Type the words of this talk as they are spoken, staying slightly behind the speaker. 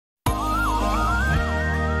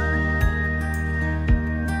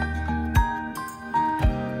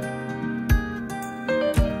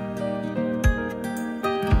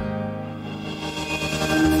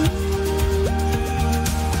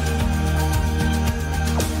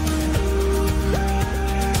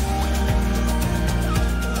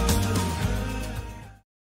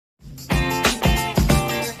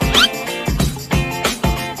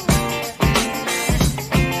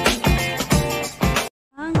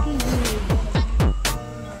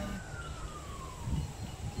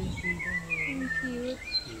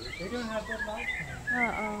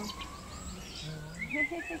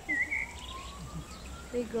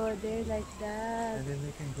They go there like that. And then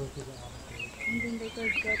they can go to the other cage. And then they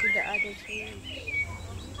could go to the other cage.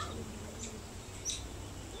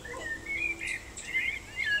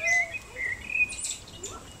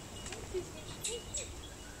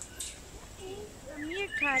 A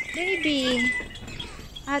meerkat, baby.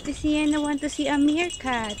 Ate Sienna want to see a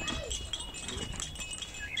meerkat.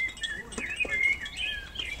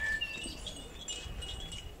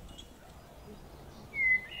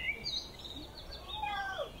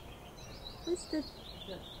 What's the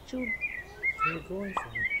tube? We're going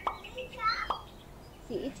somewhere.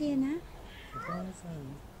 See it, Sienna? We're going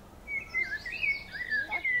somewhere.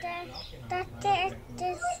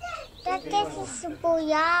 Dat is een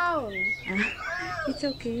bouillon. It's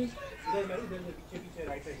okay.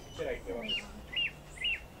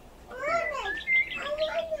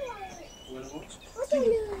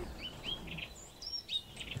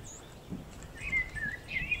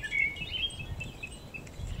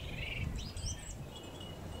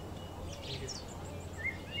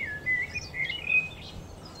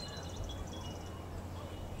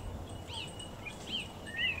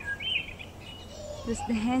 This is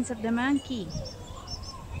the hands of the monkey.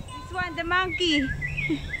 This one, the monkey.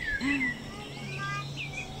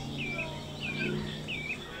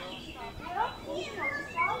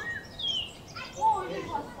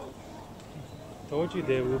 Told you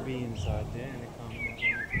they will be inside there and they come.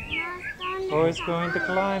 Oh, it's going to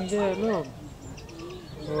climb there, look.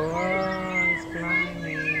 Oh, it's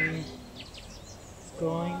climbing. It's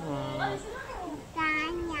going up.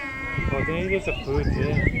 Oh, then there's a food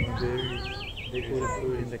there. They put the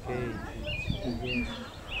food in the cage.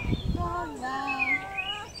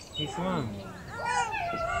 This one.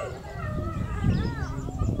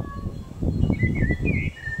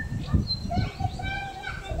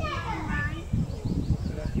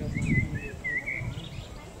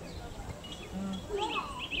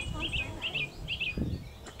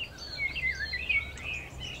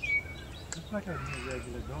 It's like a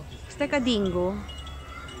regular dog. It's like a dingo.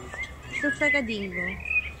 It looks like a dingo.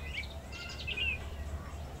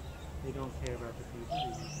 They don't care about the people.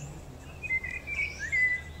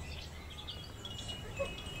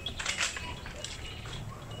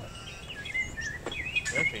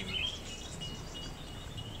 They're famous.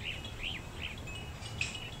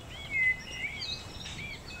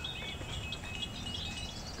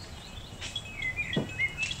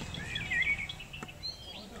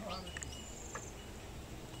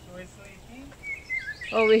 Always sleeping?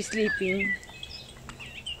 Always sleeping.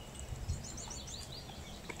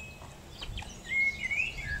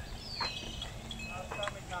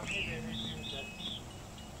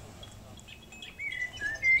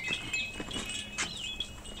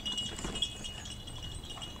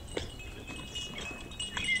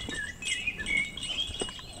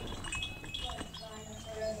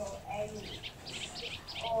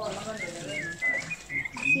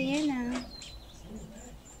 Sienna,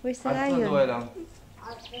 where's the lion?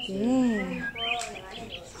 Yeah.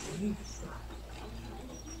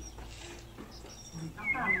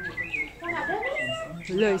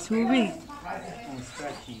 Hello, it's moving. I'm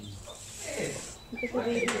scratching. Look at the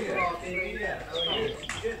baby.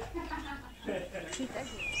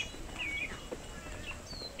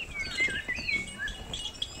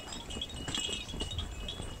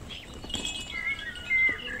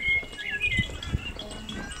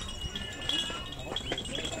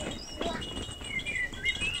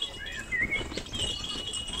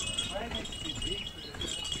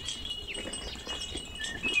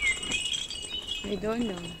 I don't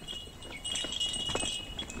know.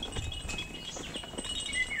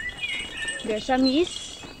 There's a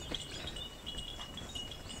miss.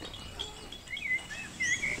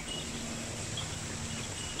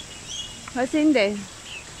 What's in there?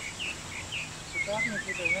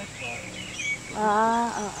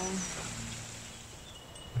 Ah.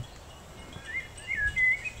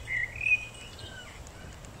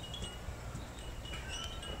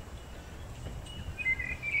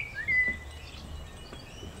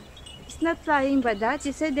 It's not flying, but that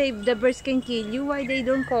you said the birds can kill you. Why they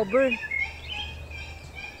don't cover? Cannot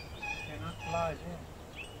fly there.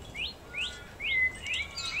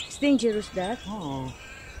 It's dangerous that. Oh,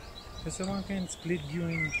 because someone can split you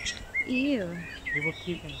in. Ew. They will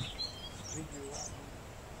kick and split you up.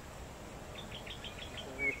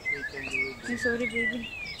 I'm sorry, baby.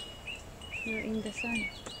 You're in the sun.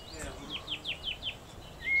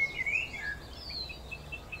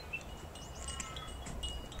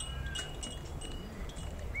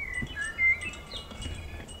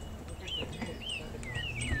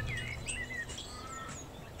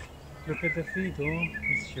 Look at the feet, oh,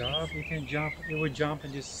 it's sharp. You can jump, it will jump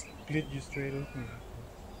and just split you straight open.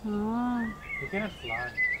 Ah. You cannot fly.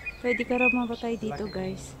 Pwede ka raw mapatay dito,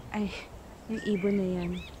 guys. Ay, yung ibon na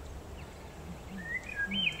yan.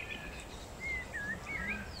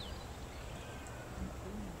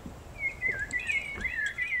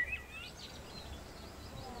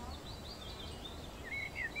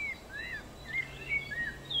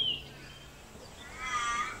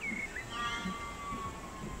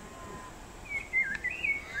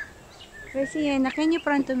 Where's Sienna? Can you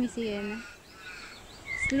front to me, Sienna?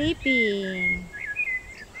 Sleeping.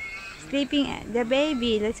 Sleeping the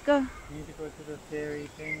baby. Let's go. You need to go to the fairy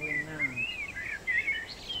penguin now.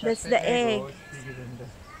 That's the egg. It's bigger than the...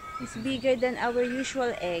 It's bigger than our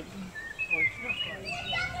usual egg.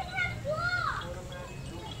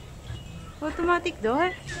 Automatic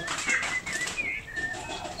door?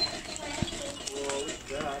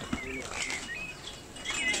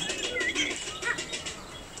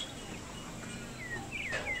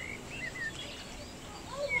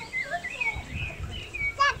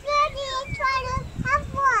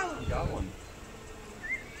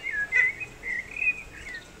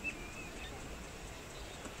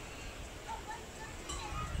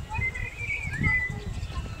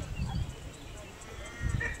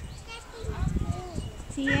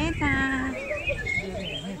 Sienna.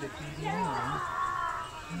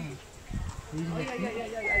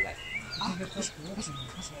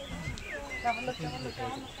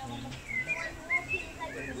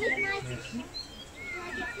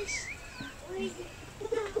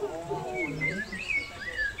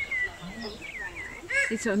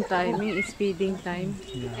 It's on timing. It's feeding time.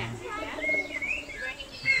 Yeah.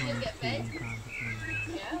 Oh,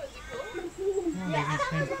 they can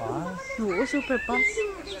swim fast. Oo, super fast.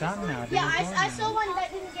 It's done now. Yeah, I saw one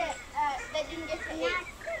that didn't get finished.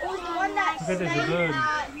 It was the one that Look at this bird.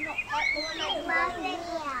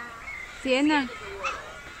 Sienna,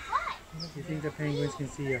 You think the penguins can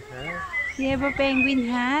see your hair? you have a penguin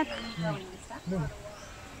hat? Look,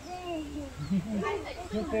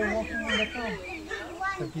 they're walking on the top.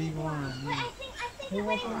 The big one. Yeah. They're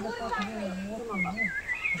walking on the top here. They're walking here.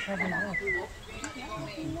 That's how they walk.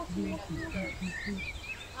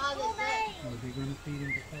 Oh, they're going to feed in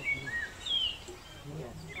the top.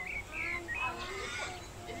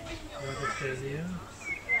 What does it say here?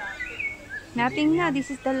 Nothing na.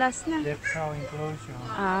 This is the last na. Reptile enclosure.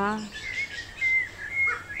 Ah.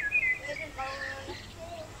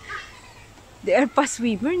 They are fast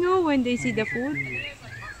swimmer, no? When they see the food.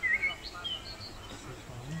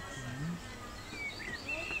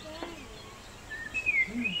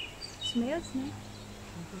 Smells, no?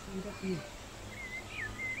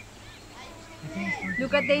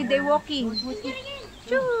 Look at they walking.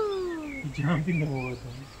 Choo! Jump in the water.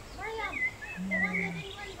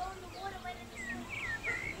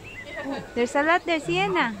 There's a lot there,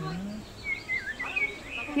 Sienna.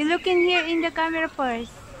 You look in here in the camera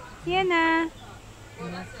first. Sienna.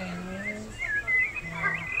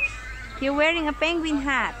 You're wearing a penguin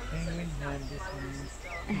hat. Penguin hand, this one.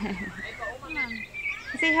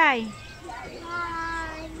 Say hi.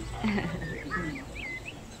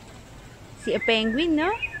 See a penguin,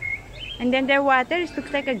 no? And then their water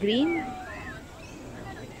looks like a green.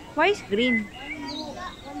 Why is green?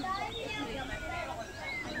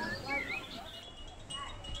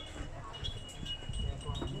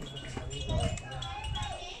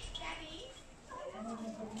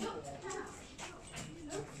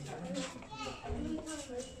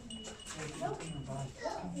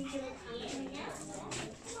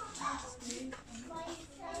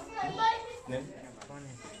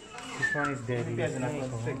 This one is dead.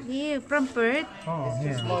 Yeah, from Perth. Oh,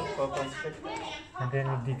 yeah. And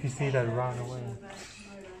then did you see that run away?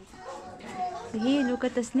 Hey, look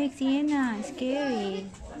at the snake, Sienna. It's scary.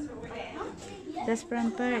 That's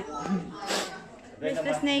from Perth. Where's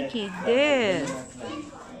the snakey? There.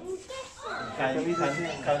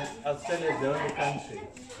 Australia is the only country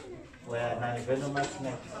where non-venomous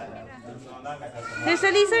snakes are. There's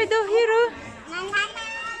a lizard though, here, oh.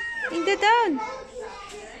 In the down.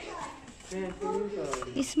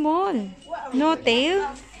 It's small. No tail.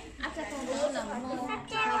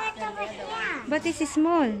 But it's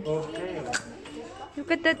small. Okay.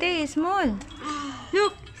 Look at the tail, it's small.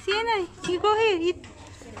 Look, Sienna, you go here.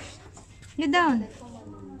 You down.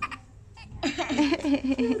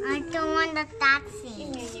 I don't want the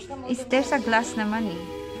taxi. There's a glass naman eh.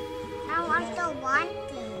 I want the one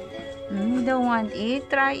thing. You don't want it?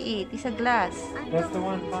 Try it. It's a glass. That's the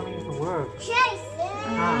one coming to work. Chase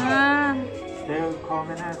Ah. They'll come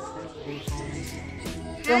and ask.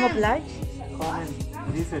 From a large? Common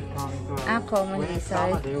lizard coming to work. Ah, common When it's lizard.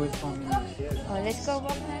 summer, they always come in here. Oh, let's go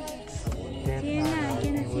walk na. Then, Sienna, I cannot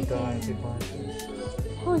they see would die Sienna. if it was.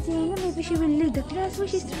 Oh, Sienna, maybe she will leave the glass. Oh,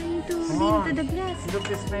 she's trying to lean to the glass. Look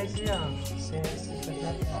this snake here.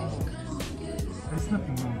 There's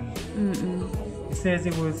nothing wrong. It says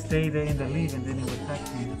it will stay there in the leaf and then it will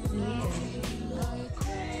touch me.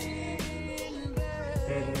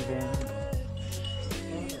 Steady then.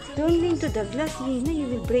 Don't lean to the glass, Sienna. You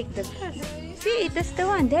will break the glass. See, that's the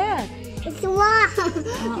one there. It's the one.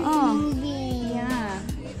 Oh, yeah.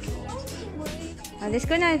 Oh, let's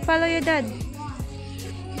go now. Follow your dad.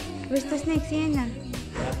 Where's the snake, Sienna?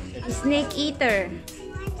 Snake eater.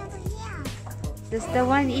 Does the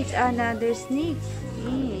one eat another snake?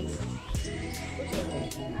 Yes.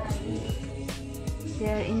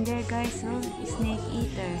 They're in there, guys. Oh, snake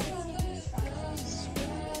eater.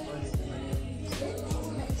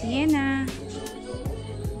 Sienna.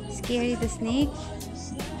 Scary, the snake.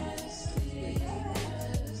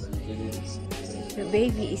 The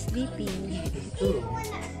baby is sleeping.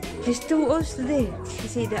 There's two also there. You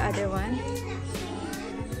see the other one?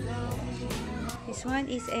 This one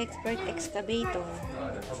is expert excavator.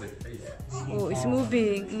 Oh, it's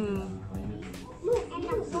moving.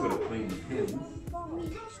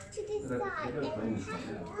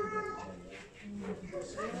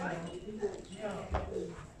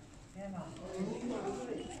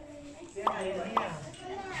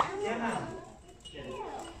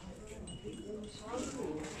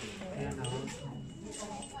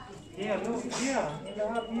 Yeah, look here, in the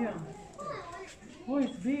hub here. Oh,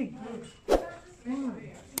 it's big. In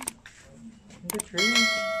the tree.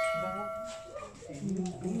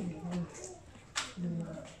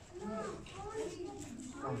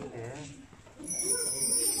 Okay.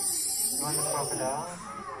 You want the crocodile?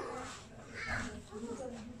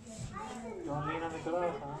 Don't lean on the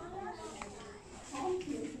glass, huh?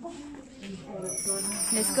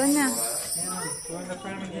 Let's go now. Yeah, go in the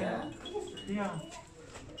frame again. Yeah.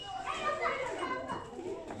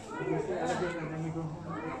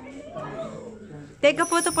 Take a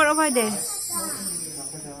photo for over there.